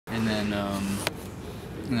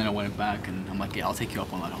then I went back and I'm like, yeah, I'll take you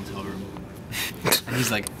up on that hotel room. And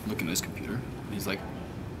he's like looking at his computer. And he's like,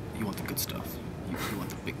 you want the good stuff. You want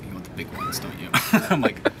the big ones, don't you? I'm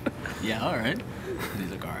like, yeah, all right. And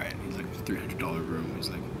he's like, all right. He's like, $300 room. He's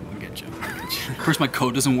like, I'll get you. First, my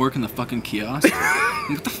code doesn't work in the fucking kiosk. I'm like,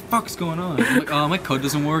 what the fuck's going on? I'm like, my code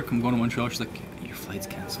doesn't work. I'm going to Montreal. She's like, your flight's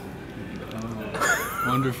canceled. Like, oh,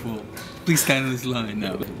 wonderful. Please stand in this line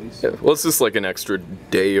now. Yeah, well, it's just like an extra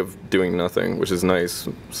day of doing nothing, which is nice.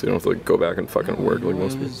 So you don't have to like go back and fucking work like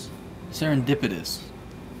most people. Serendipitous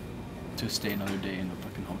to stay another day in a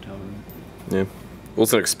fucking hotel room. Yeah. Well,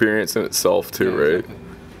 it's an experience in itself too, right? Exactly.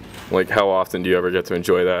 Like, how often do you ever get to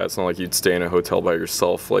enjoy that? It's not like you'd stay in a hotel by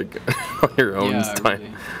yourself, like, on your own time.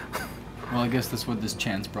 Really. Well, I guess that's what this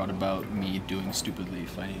chance brought about, me doing stupidly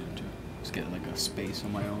if I needed to. Just get, like, a space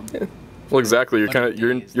on my own. Yeah. Well, exactly.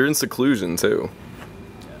 You're in seclusion, too.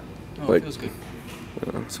 Yeah. Oh, like, it feels good.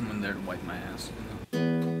 Yeah. Someone there to wipe my ass. You know?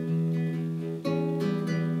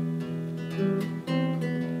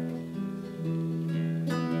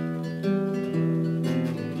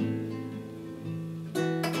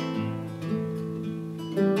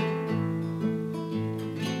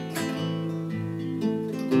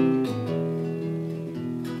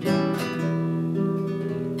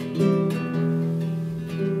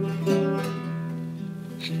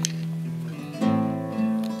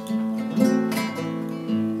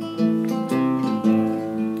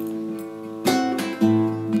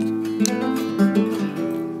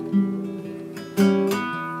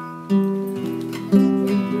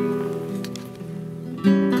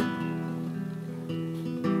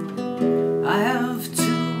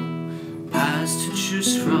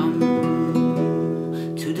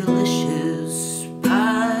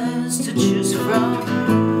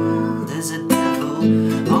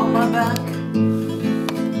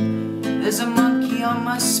 There's a monkey on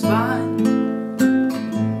my spine.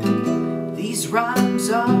 These rhymes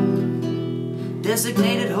are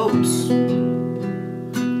designated hopes.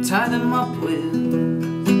 Tie them up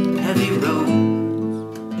with heavy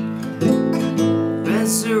ropes.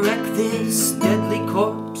 Resurrect this deadly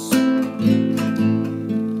corpse and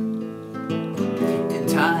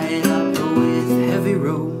tie it up with heavy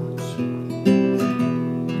ropes.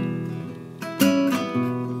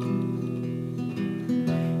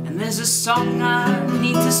 There's a song I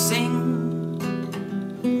need to sing.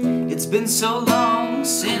 It's been so long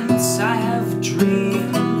since I have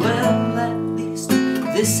dreamed. Well, at least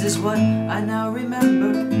this is what I now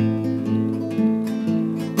remember.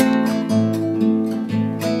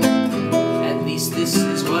 At least this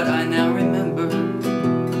is what I now remember.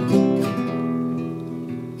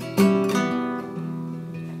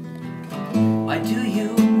 Why do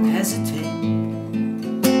you hesitate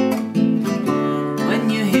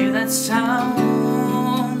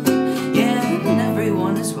sound? Yeah, and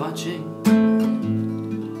everyone is watching.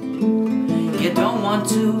 You don't want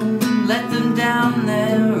to let them down.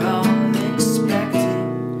 They're all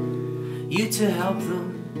expecting you to help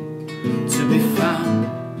them to be found.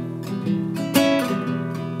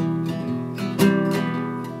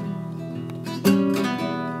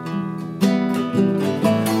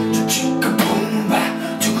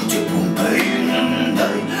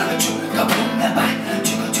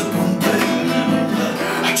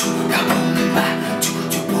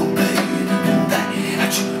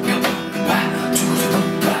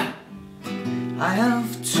 I have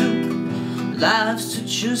two lives to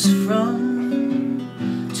choose from,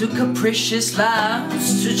 two capricious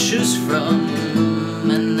lives to choose from,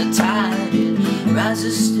 and the tide it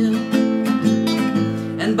rises still,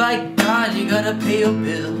 and by God you gotta pay your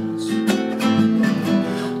bills.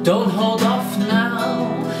 Don't hold off now,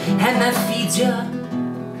 and that feeds you.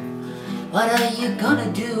 What are you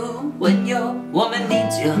gonna do when your woman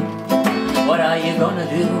needs you? What are you gonna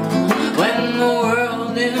do when the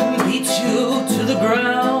world beats you to the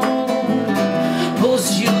ground,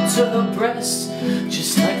 pulls you to the breast,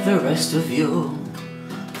 just like the rest of you,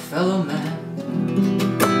 fellow man?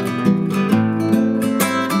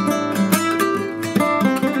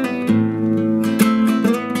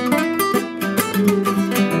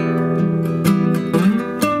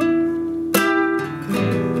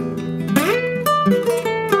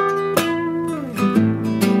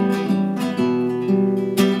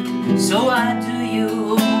 So why do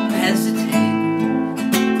you hesitate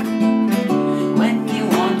when you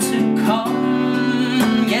want to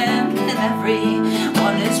come? Yeah, and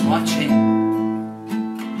everyone is watching.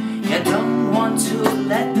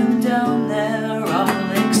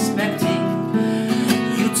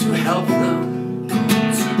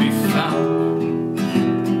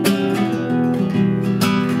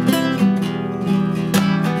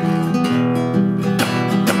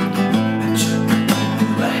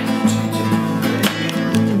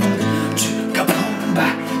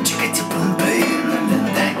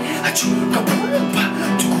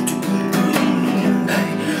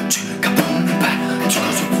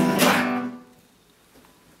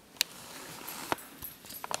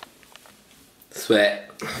 Sweat.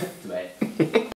 Right.